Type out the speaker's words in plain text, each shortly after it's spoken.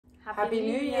Happy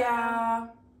New Year!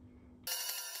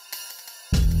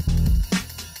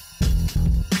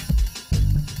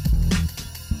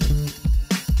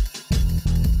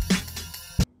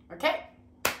 Okay,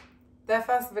 the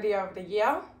first video of the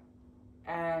year.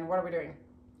 And what are we doing?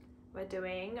 We're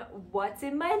doing What's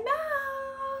in My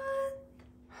Mouth?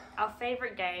 Our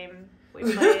favorite game. We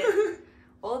play it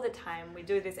all the time. We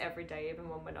do this every day, even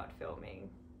when we're not filming.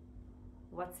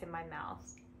 What's in my mouth?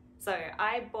 So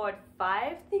I bought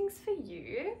 5 things for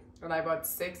you. And I bought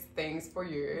 6 things for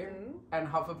you. And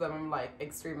half of them I'm like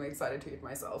extremely excited to eat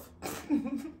myself.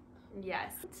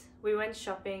 Yes. We went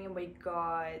shopping and we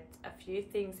got a few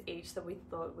things each that we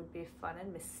thought would be fun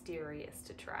and mysterious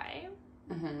to try.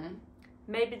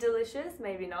 Maybe delicious,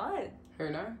 maybe not.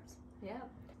 Who knows? Yeah.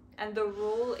 And the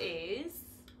rule is...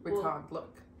 We can't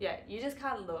look. Yeah, you just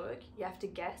can't look. You have to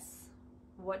guess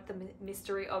what the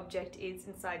mystery object is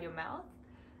inside your mouth.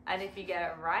 And if you get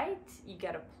it right, you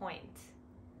get a point.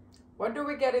 What do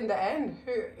we get in the end?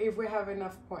 If we have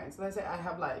enough points? Let's say I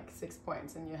have like 6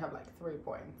 points and you have like 3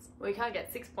 points. Well, you can't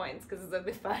get 6 points because there's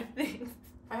only 5 things.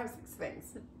 I have 6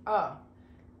 things. Oh.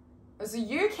 So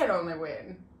you can only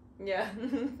win. Yeah.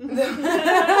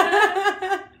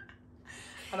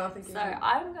 I don't think you can.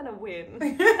 I'm gonna win.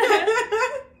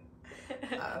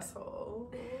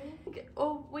 Asshole.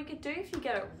 Or we could do if you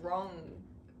get it wrong,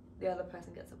 the other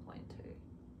person gets a point too.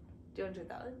 Do you want to do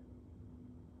that?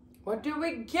 What do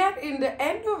we get in the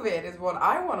end of it is what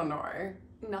I want to know.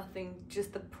 Nothing,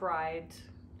 just the pride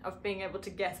of being able to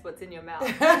guess what's in your mouth.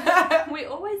 We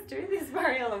always do this,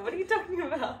 Marijela. What are you talking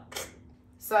about?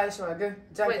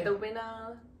 Wait, the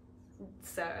winner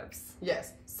serves.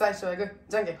 Yes. Okay.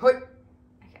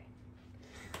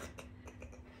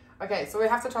 Okay, so we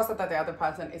have to trust that the other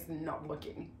person is not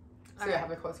looking. So you have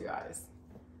to close your eyes.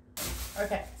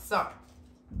 Okay, so.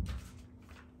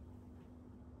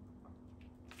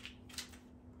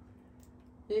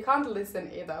 You can't listen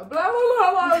either. Blah,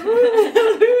 blah, blah, blah.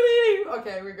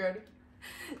 Okay, we're good.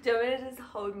 Do you want me to just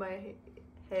hold my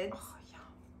head? Oh, yeah.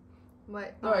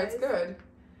 My No, eyes? it's good.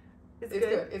 It's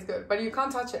good. It's good. But you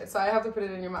can't touch it, so I have to put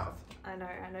it in your mouth. I know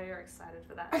you're excited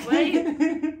for that. Wait.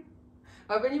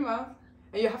 Open your mouth.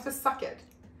 And you have to suck it.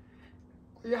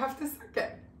 You have to suck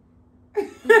it.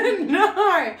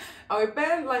 No!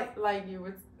 Open like you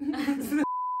would.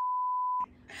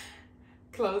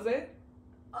 Close it.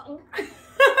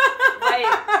 Wait.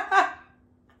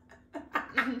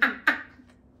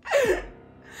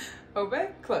 Open,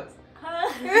 close.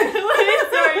 Wait,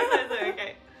 sorry,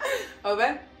 okay.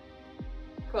 Open,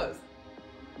 close.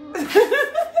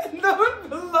 Don't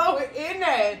blow in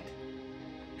it.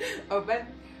 Open,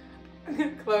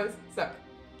 close, suck.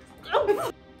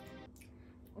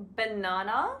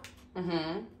 Banana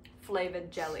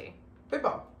flavored jelly.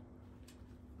 People.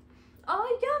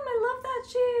 Oh, yum, I love that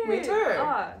shit. Me too.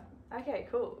 Oh, okay,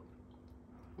 cool.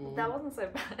 That wasn't so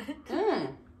bad.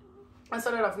 I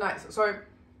started off nice. So,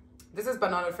 this is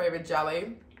banana flavored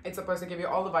jelly. It's supposed to give you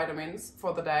all the vitamins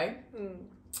for the day. And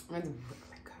it's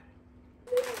really good.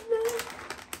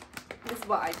 This is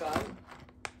what I got.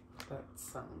 That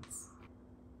sounds...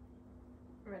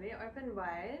 Ready? Open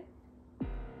wide.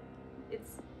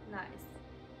 It's nice.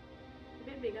 A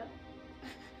bit bigger.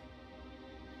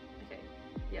 Okay.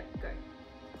 Yeah, go.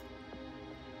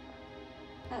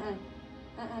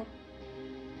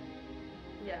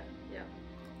 Yeah.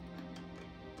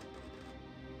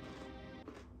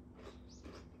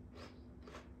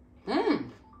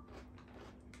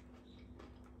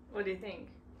 What do you think?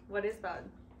 What is that?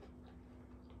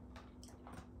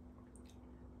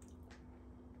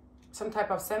 Some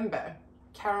type of sembe.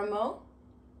 Caramel.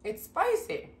 It's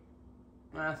spicy.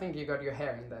 I think you got your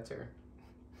hair in there too.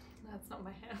 That's not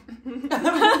my hair.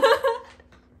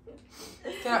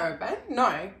 Can I open?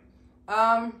 No.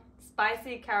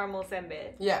 Spicy caramel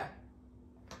sembe. Yeah.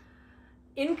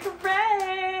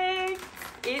 Incorrect!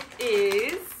 It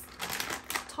is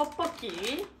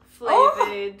tteokbokki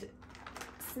flavored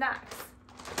snacks.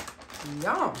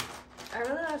 Yum. I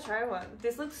really want to try one.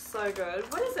 This looks so good.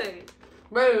 What is it?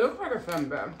 But it looks like a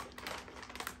sembe.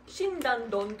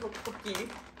 Shindandon tteokbokki.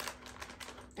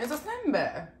 It's a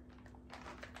sembe.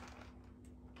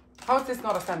 How is this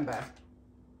not a sembe?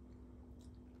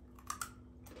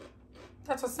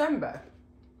 That's a sembe.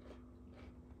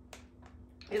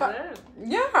 Is it?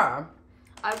 Yeah.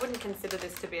 I wouldn't consider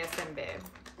this to be a sembe.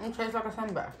 It tastes like a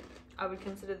sembe. I would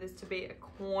consider this to be a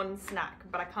corn snack,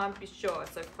 but I can't be sure,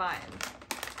 so fine.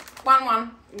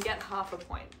 1-1. You get half a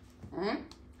point. Mm-hmm.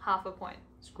 Half a point.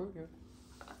 Screw you.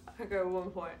 I go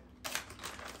 1 point.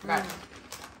 Okay.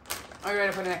 Are you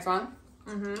ready for the next one?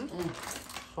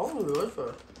 So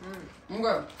delicious.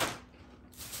 Okay.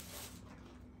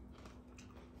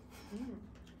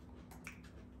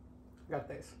 Got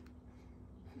this.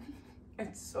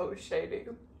 It's so shady.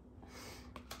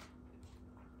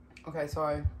 Okay, so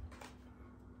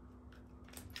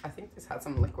I think this had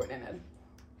some liquid in it.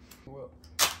 Whoa.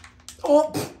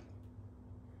 Oh!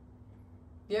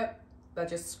 Yep, that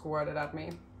just squirted at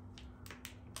me.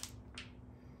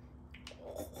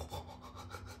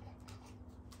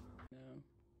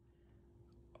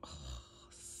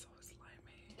 So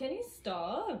slimy. Can you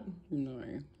stop? No.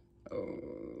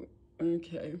 Oh,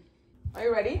 okay. Are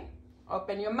you ready?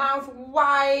 Open your mouth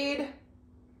wide.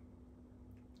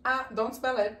 Don't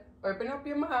spell it. Open up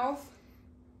your mouth.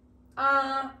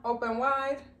 Open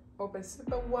wide. Open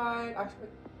super wide. Actually.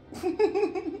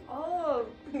 Oh.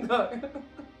 No.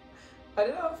 Cut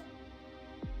it off.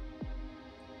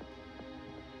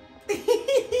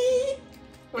 Is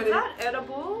that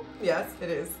edible? Yes, it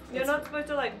is. You're not supposed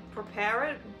to like prepare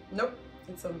it? Nope.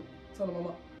 It's on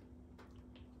mama.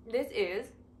 This is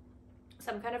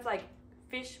some kind of like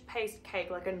fish paste cake,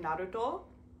 like a naruto.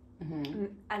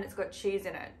 And it's got cheese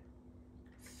in it.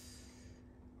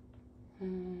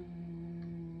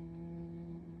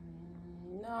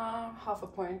 No, half a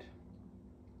point.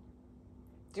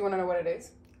 Do you want to know what it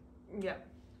is? Yeah.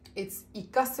 It's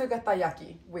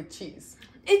ikasugatayaki with cheese.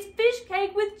 It's fish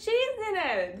cake with cheese in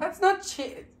it. That's not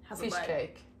fish bite.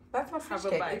 cake. That's not fish Have a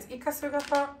cake. bite. It's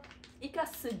ikasugata.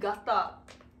 Ikasugata.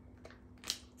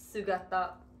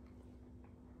 Sugata.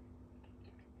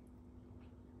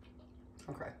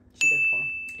 Okay, she did one.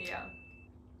 Yeah.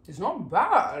 It's not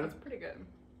bad. It's pretty good.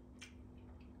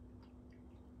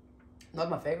 Not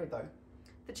my favorite though.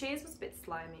 The cheese was a bit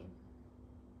slimy.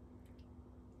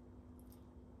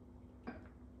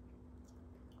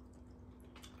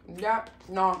 Yeah,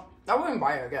 no, I wouldn't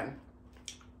buy it again.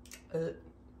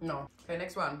 No. Okay,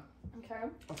 next one. Okay.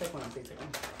 I'll take one of these again.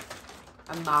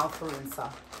 A mouth rinser.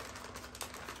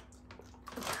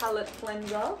 Palette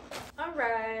cleanser.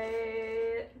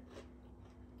 Alright.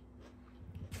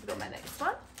 Got my next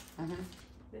one.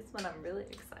 This one I'm really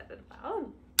excited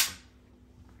about.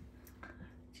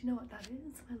 Do you know what that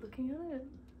is by looking at it?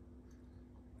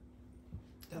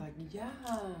 They're like, yes.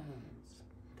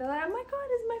 They're like, oh my god,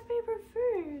 it's my favorite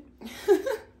food.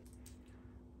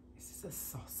 Is this a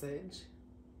sausage?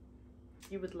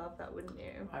 You would love that, wouldn't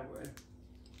you? I would.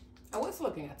 I was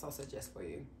looking at sausages for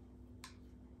you.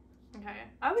 Okay.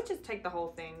 I would just take the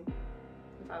whole thing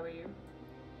if I were you.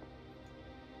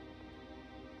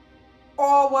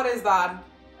 Oh, what is that?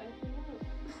 I don't know.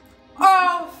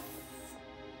 Oh!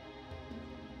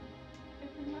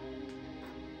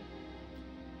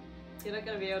 You're not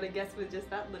going to be able to guess with just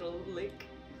that little lick.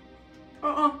 I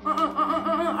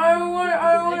don't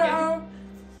want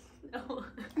it. No.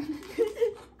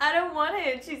 I don't want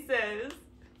it, she says.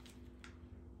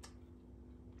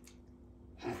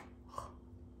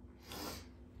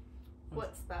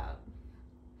 What's that?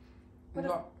 What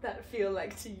does that feel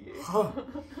like to you?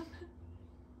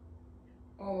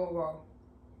 Oh, wow.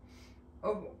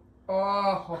 Oh.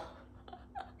 Oh.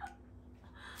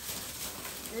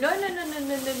 No. Do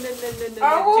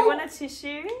Ow. you want a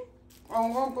tissue?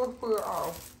 I'm going to put it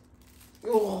out.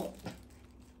 Oh.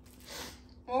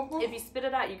 If you spit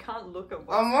it out, you can't look at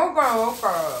what. I'm not going to look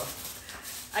at it.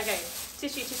 Okay,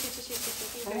 tissue.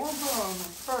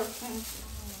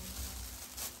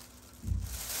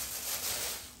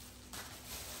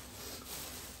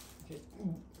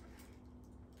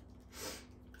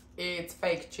 It's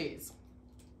fake cheese.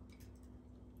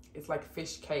 It's like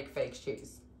fish cake fake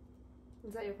cheese.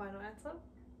 Is that your final answer?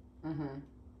 Mm-hmm.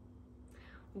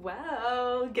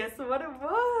 Wow, guess what it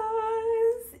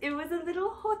was? It was a little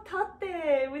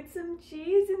hotate with some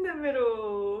cheese in the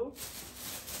middle.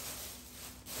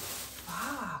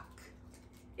 Fuck.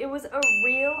 It was a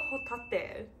real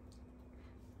hotate.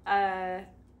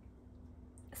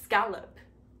 Scallop.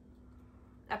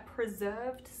 A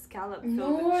preserved scallop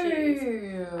filled with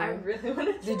cheese. I really want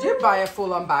to try. Did you buy a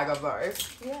full-on bag of those?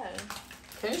 Yeah.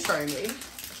 Can you show me?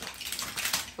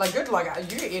 Like, good luck.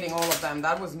 You eating all of them.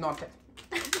 That was not...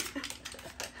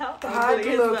 How That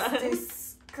ugly is looks that?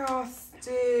 disgusting.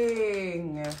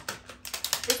 Is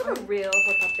it a real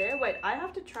hotate? Wait, I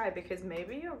have to try because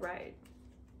maybe you're right.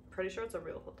 Pretty sure it's a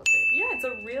real hotate. Yeah, it's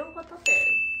a real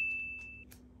hotate.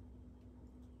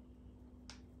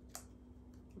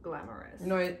 Glamorous.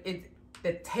 No,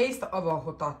 the taste of a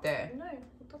hotate. No,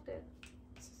 hotate.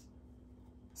 It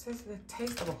says the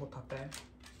taste of a hotate.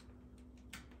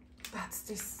 That's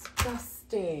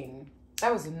disgusting.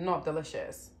 That was not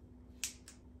delicious.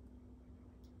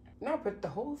 No, put the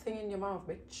whole thing in your mouth,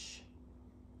 bitch.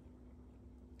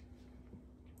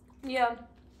 Yeah,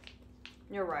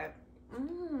 you're right.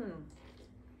 Mmm.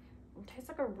 It tastes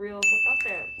like a real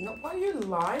hotate. No, why are you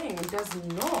lying? It does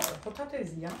not. Hotate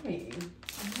is yummy.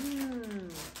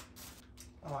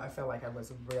 Oh, I feel like I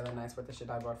was really nice with the shit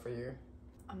I bought for you.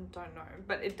 I don't know,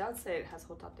 but it does say it has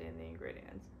hotate in the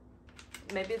ingredients.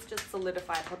 Maybe it's just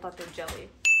solidified hotate jelly.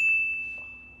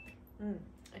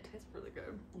 It tastes really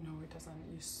good. No, it doesn't.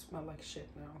 You smell like shit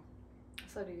now.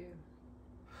 So do you.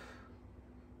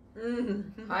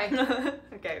 Hi.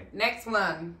 Okay. Next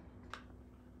one.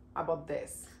 I bought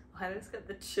this. I just got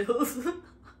the chills.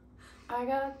 I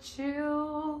got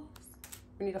chills.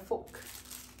 We need a fork.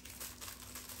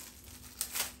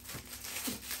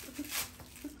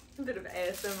 A bit of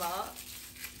ASMR.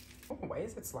 Oh, why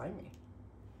is it slimy?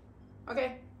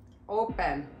 Okay.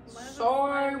 Open. Why is it So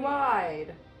slimy?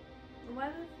 wide. Why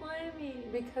is it slimy?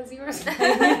 Because you were slimy.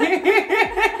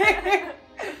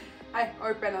 I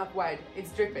open up wide.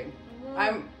 It's dripping.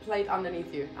 I'm plate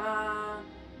underneath you.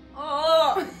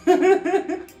 Oh!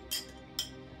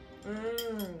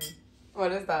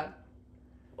 What is that?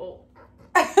 Oh.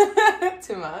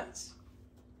 Too much?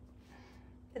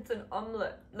 It's an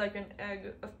omelette, like an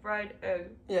egg, a fried egg.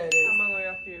 Yeah, it is.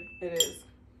 Tamagoyaki. It is.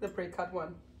 The pre-cut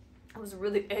one. It was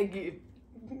really eggy.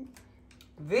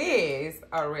 These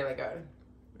are really good.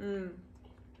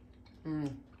 Oh,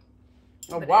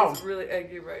 But wow. It's really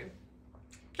eggy, right?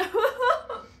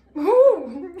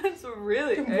 Ooh. It's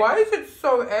really eggy. Why is it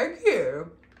so eggy?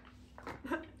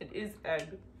 It is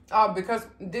egg. Oh, because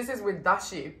this is with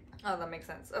dashi. Oh, that makes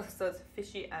sense. Oh, so it's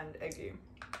fishy and eggy.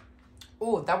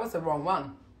 Oh, that was the wrong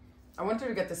one. I wanted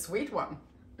to get the sweet one.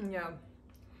 Yeah.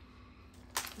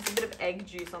 There's a bit of egg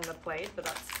juice on the plate, but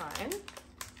that's fine.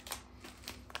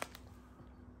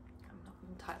 I'm not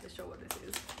entirely sure what this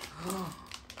is.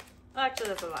 Actually,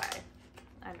 that's a lie.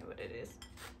 I know what it is.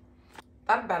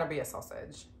 That better be a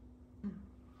sausage.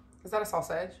 Is that a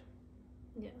sausage?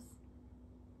 Yes.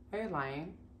 Are you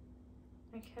lying?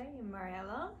 Okay,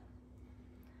 Marijela.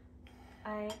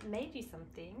 I made you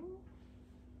something.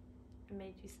 I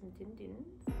made you some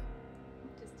din-dins.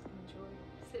 Just enjoy.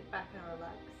 Sit back and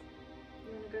relax.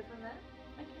 You want to go from there?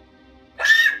 Okay.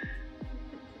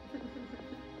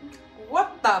 What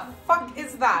the fuck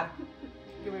is that?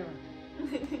 Give me one.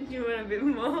 You want a bit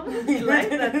more? You like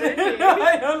that, don't you? No,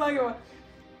 I don't like it.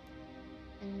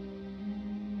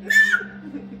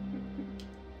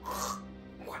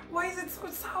 What? Why is it so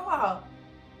sour?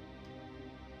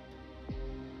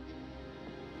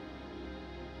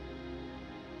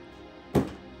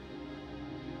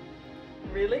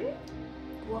 Really?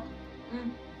 What?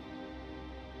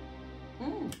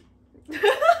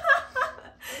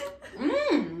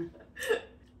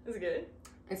 It's good.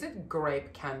 Is it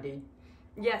grape candy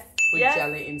Yes. with yes.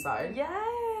 jelly inside? Yes.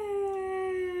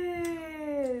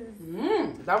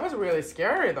 That was really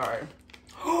scary though.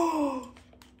 Do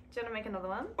you want to make another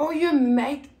one? Oh, you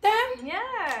make them?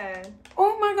 Yeah.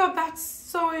 Oh my god, that's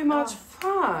so much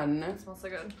fun. It smells so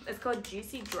good. It's called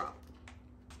Juicy Drop.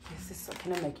 Is this so,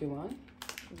 can I make you one?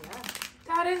 Yeah.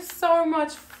 That is so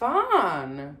much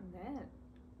fun. Yeah.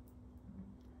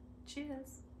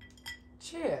 Cheers.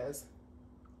 Cheers.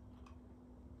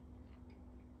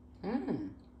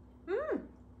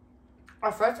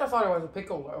 At first I thought it was a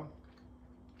pickle though.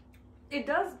 It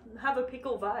does have a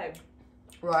pickle vibe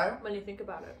Right? when you think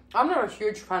about it. I'm not a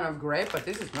huge fan of grape, but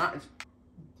this is nice.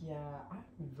 Yeah, I'm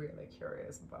really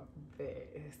curious about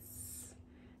this.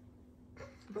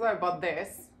 Because I bought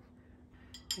this.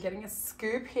 I'm getting a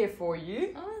scoop here for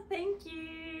you. Oh, thank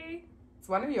you. It's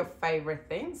one of your favorite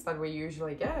things that we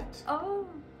usually get. Oh.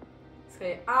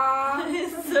 Say Hang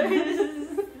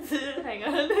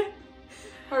on.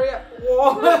 Hurry up.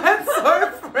 Whoa, that's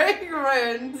so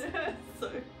fragrant. So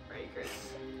fragrant.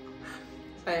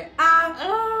 Say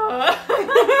Oh.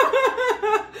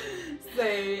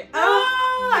 Say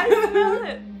Oh, I smell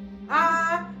it.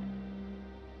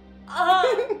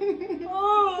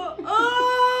 Oh.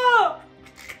 Oh.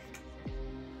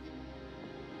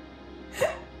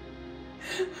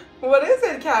 What is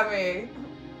it, Cami?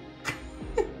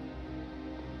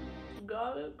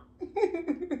 Garlic.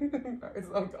 No, it's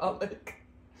not garlic.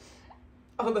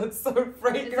 Oh, that's so Is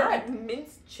fragrant. that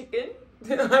minced chicken?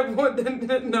 I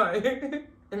wouldn't know.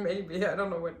 Maybe, I don't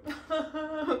know what.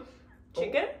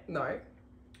 Chicken? Oh, no.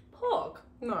 Pork.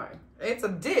 No. It's a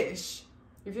dish.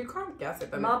 If you can't guess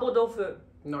it, then. Mapo tofu.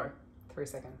 No. 3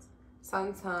 seconds.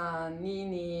 Sansan,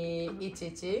 Nini,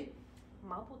 Ichichi,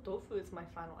 Mapo tofu is my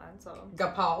final answer.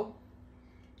 Gapao.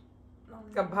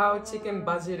 Gapao chicken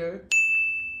bajiru.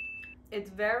 It's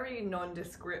very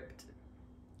nondescript.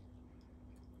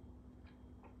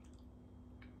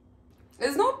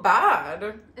 It's not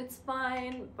bad. It's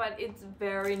fine, but it's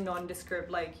very nondescript.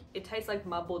 Like, it tastes like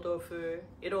mapo tofu.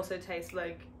 It also tastes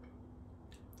like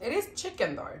It is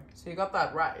chicken though, so you got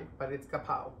that right, but it's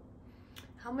kapow.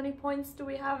 How many points do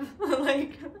we have?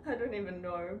 Like, I don't even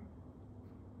know.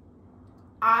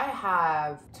 I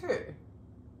have 2.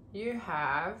 You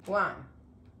have 1,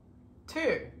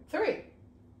 2, 3.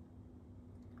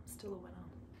 Still a winner.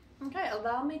 Okay,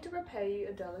 allow me to repay you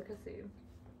a delicacy.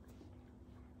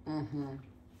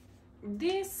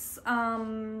 This,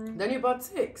 Then you bought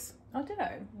 6. Oh, did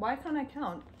I? Why can't I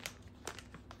count?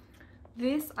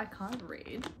 This I can't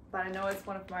read, but I know it's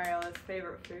one of Marijela's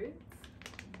favorite foods.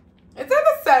 It's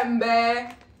a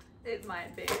senbei. It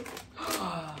might be.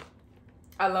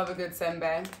 I love a good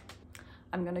senbei.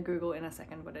 I'm gonna Google in a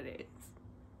second what it is.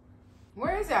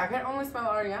 Where is it? I can only smell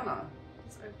Ariana.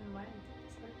 Just open mine.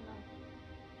 Just open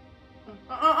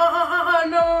up.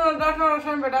 No, that's not a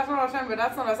senbei. That's not a senbei.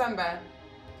 That's not a senbei.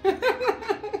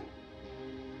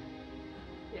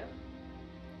 Yep.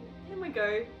 Here we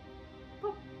go.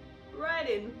 Pop right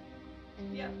in.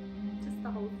 Yep. Just the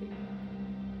whole thing.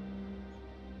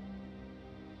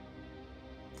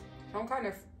 Some kind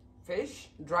of fish,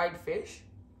 dried fish.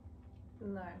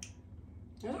 No.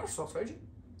 Is that a sausage?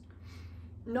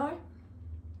 No.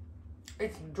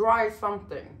 It's dry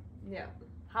something. Yeah.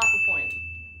 Half a point.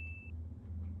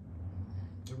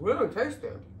 It's really tasty.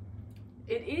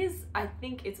 It is, I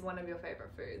think it's one of your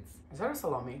favorite foods. Is that a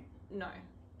salami? No.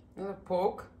 Is that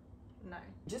pork? No.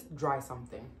 Just dry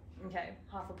something. Okay,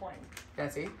 half a point. Can I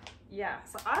see? Yeah,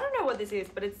 so I don't know what this is,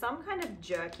 but it's some kind of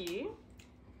jerky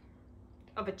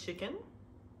of a chicken.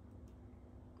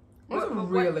 It's What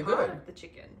really part good. of the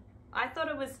chicken? I thought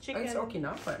it was chicken. It's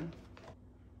Okinawan.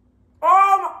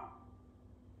 Oh!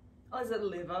 Oh, is it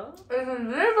liver? It's a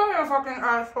liver, you fucking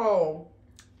asshole.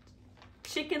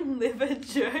 Chicken liver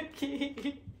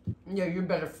jerky. Yeah, you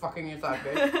better fucking eat that,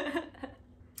 bitch.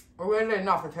 Weirdly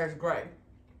enough, it tastes great.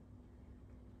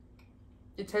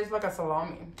 It tastes like a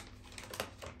salami.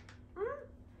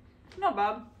 Not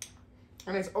bad.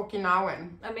 And it's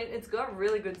Okinawan. I mean, it's got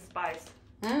really good spice.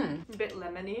 A bit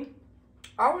lemony.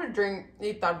 I would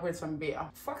eat that with some beer.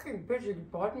 Fucking bitch, you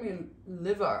bought me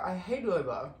liver. I hate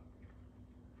liver.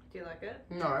 Do you like it?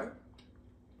 No.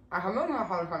 I haven't had a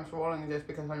hard time swallowing this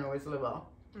because I know it's liver.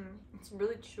 It's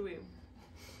really chewy.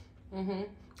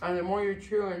 And the more you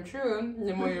chew and chew,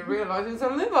 the more you realize it's a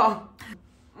liver.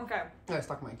 Okay. I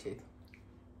stuck my teeth.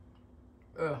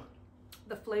 Ugh.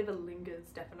 The flavor lingers,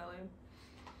 definitely.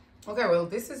 Okay, well,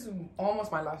 this is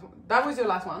almost my last one. That was your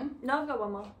last one? No, I've got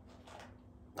one more.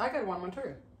 I got one more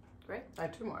too. Great. I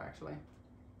had 2 more, actually.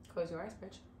 Close your eyes,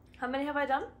 bitch. How many have I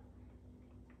done?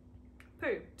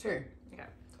 Poo. 2. Okay.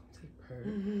 Don't say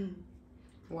poo.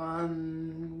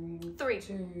 1, 3.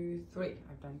 2, 3.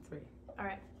 I've done 3. All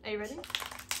right. Are you ready?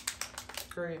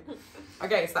 3.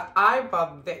 Okay, so I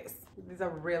bought this. These are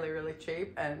really, really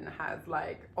cheap and has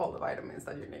like all the vitamins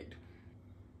that you need.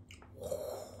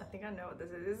 I think I know what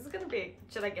this is. This is gonna be.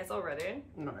 Should I guess already?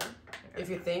 No. Okay. If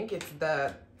you think it's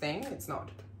the thing, it's not.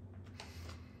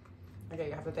 Okay,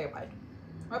 you have to take a bite.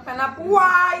 Open up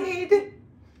wide.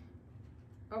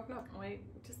 Open up. Wait,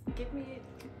 just give me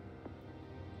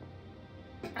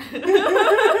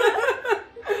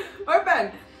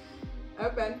Open.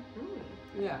 Open.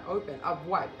 Yeah, open. Up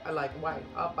wide. I like wide.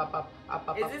 Up, up, up, up,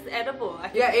 up. Is up. this edible? I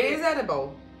can Yeah, it see is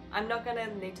edible. I'm not gonna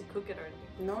need to cook it or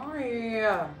anything. No,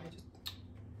 yeah.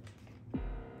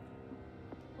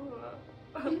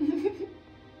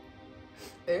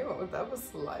 Ew, that was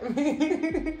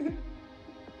slimy.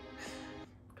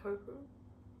 Tofu?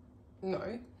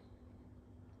 No.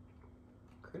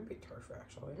 Could be tofu,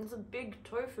 actually. It's a big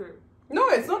tofu. No,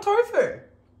 it's not tofu.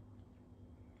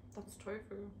 That's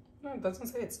tofu. No, it doesn't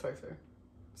say it's tofu. It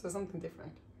says something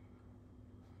different.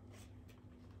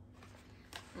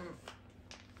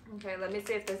 Okay, let me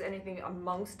see if there's anything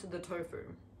amongst the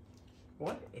tofu.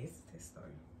 What is this, though?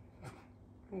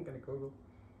 I'm gonna Google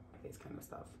this kind of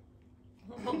stuff.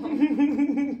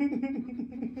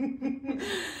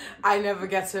 I never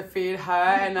get to feed her,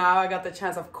 and now I got the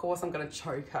chance. Of course, I'm gonna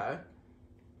choke her.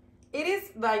 It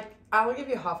is like, I'll give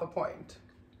you half a point.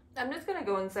 I'm just gonna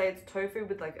go and say it's tofu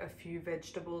with like a few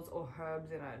vegetables or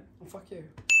herbs in it. Oh, fuck you.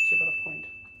 She got a point.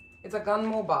 It's a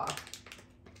gunmo bar.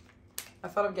 I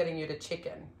thought of getting you the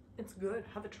chicken. It's good.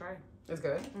 Have a try. It's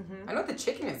good? I know the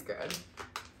chicken is good.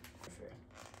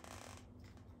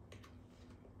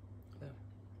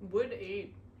 Would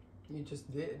eat. You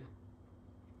just did.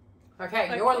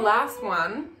 Okay, your last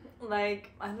one. Like,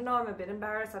 I don't know, I'm a bit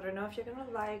embarrassed. I don't know if you're gonna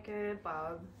like it,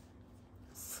 but...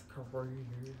 Screw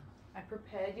you. I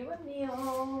prepared you a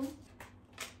meal.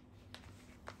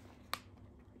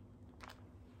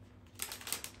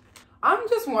 I'm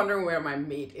just wondering where my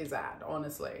meat is at,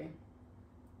 honestly.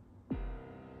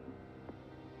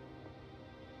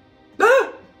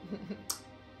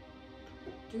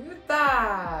 Do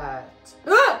that.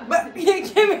 Ah, but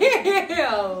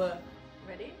Yamihalation.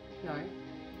 Ready? No.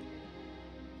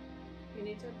 You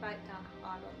need to bite down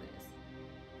hard on this.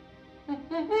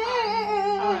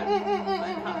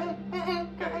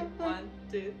 Go. 1,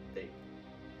 2, 3.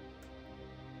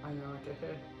 I know what this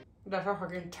is. That's a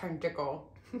fucking tentacle.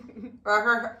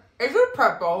 Is it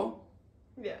purple?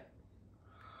 Yeah.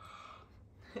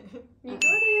 You got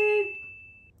it.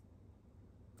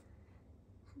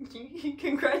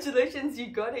 Congratulations, you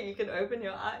got it. You can open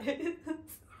your eyes.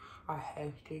 I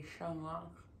hate this so much.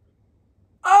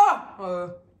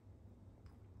 Oh!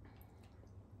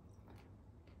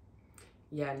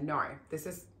 Yeah, no. This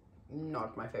is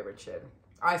not my favorite shit.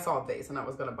 I saw these and I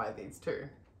was gonna buy these too.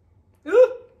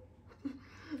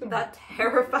 That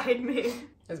terrified me.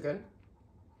 It's good.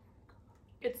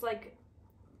 It's like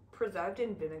preserved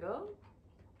in vinegar.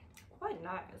 Quite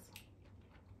nice.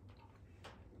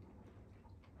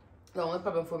 The only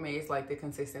problem for me is like the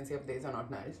consistency of these are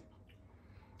not nice.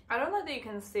 I don't like that you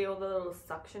can see all the little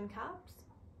suction caps.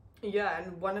 Yeah,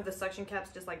 and one of the suction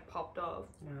caps just like popped off.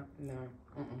 No.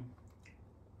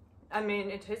 I mean,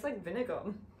 it tastes like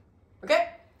vinegar. Okay,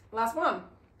 last one.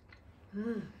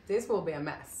 This will be a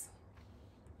mess.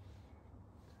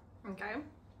 Okay.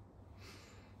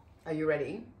 Are you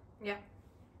ready? Yeah.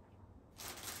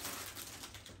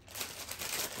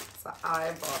 So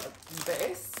I bought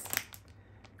this.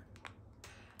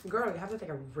 Girl, you have to take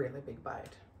a really big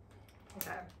bite.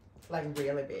 Okay. Like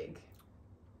really big.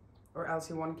 Or else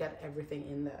you won't get everything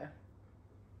in there.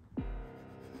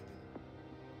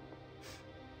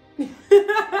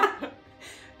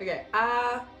 Okay,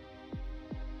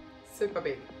 super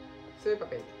big. Super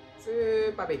big.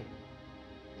 Super big.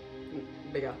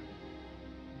 Bigger.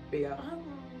 Bigger.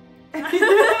 I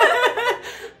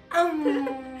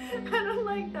don't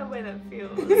like the way that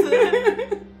feels.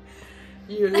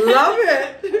 You love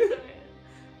it!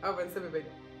 Oh, but super big.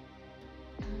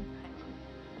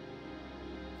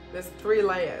 There's 3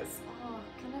 layers. Oh,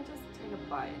 can I just take a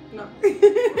bite? No.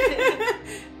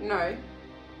 No.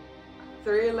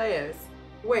 3 layers.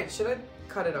 Wait, should I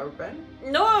cut it open?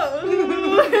 No!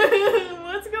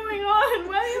 What's going on?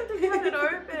 Why do you have to cut it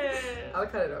open? I'll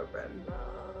cut it open.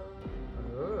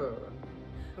 Oh,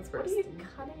 that's very What are you steamy.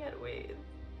 cutting it with?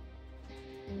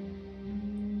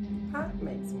 That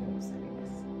makes more sense.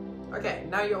 Okay,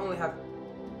 now you only have...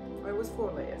 Oh, it was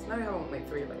 4 layers. Now you have only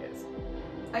 3 layers.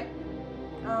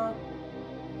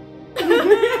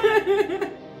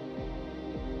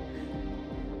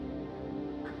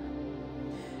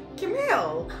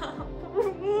 Camille!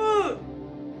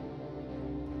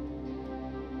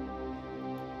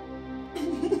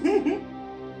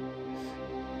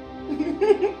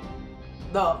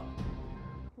 No.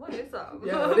 What is that?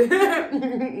 Yeah.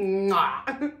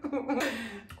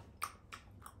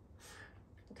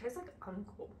 It tastes like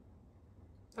uncle.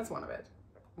 That's one of it.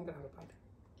 I'm gonna have a bite.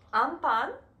 Ampan?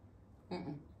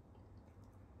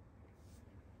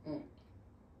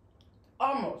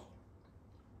 Almost.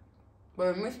 But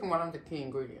I'm missing one of the key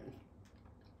ingredients.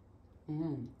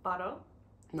 Butter?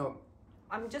 No.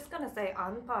 I'm just gonna say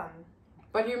anpan.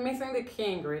 But you're missing the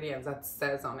key ingredients that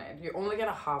says on it. You only get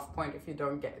a half point if you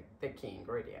don't get the key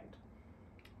ingredient.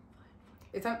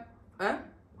 It's a... Huh?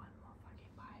 One more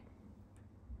fucking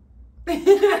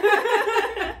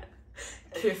bite.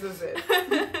 Kisses it.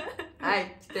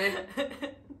 I did.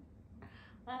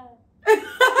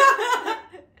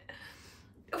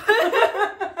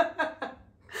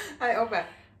 I open.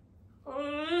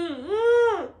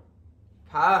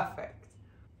 Perfect.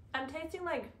 I'm tasting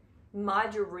like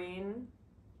margarine.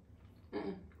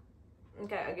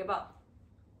 Okay, I give up.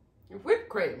 Whipped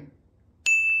cream.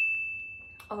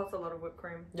 Oh, that's a lot of whipped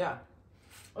cream. Yeah.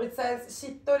 It says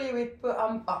shittori whip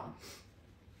ampan.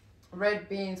 Red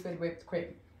beans with whipped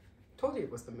cream. Told you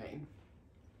it was the main.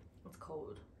 It's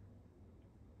cold.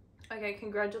 Okay,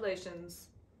 congratulations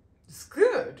It's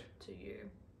good. to you.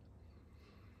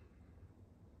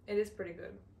 It is pretty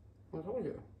good. I told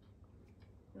you.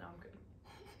 No, I'm good.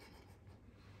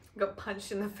 Got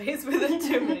punched in the face with it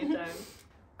too many times.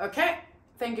 Okay.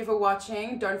 Thank you for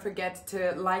watching. Don't forget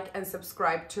to like and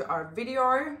subscribe to our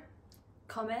video.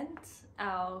 Comment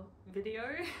our video.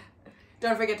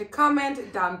 Don't forget to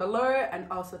comment down below and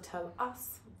also tell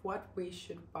us what we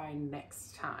should buy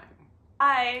next time.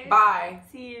 Bye. Bye.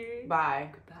 See you.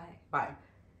 Bye. Goodbye. Bye.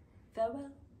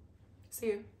 Farewell. See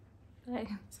you. Bye.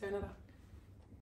 Sayonara.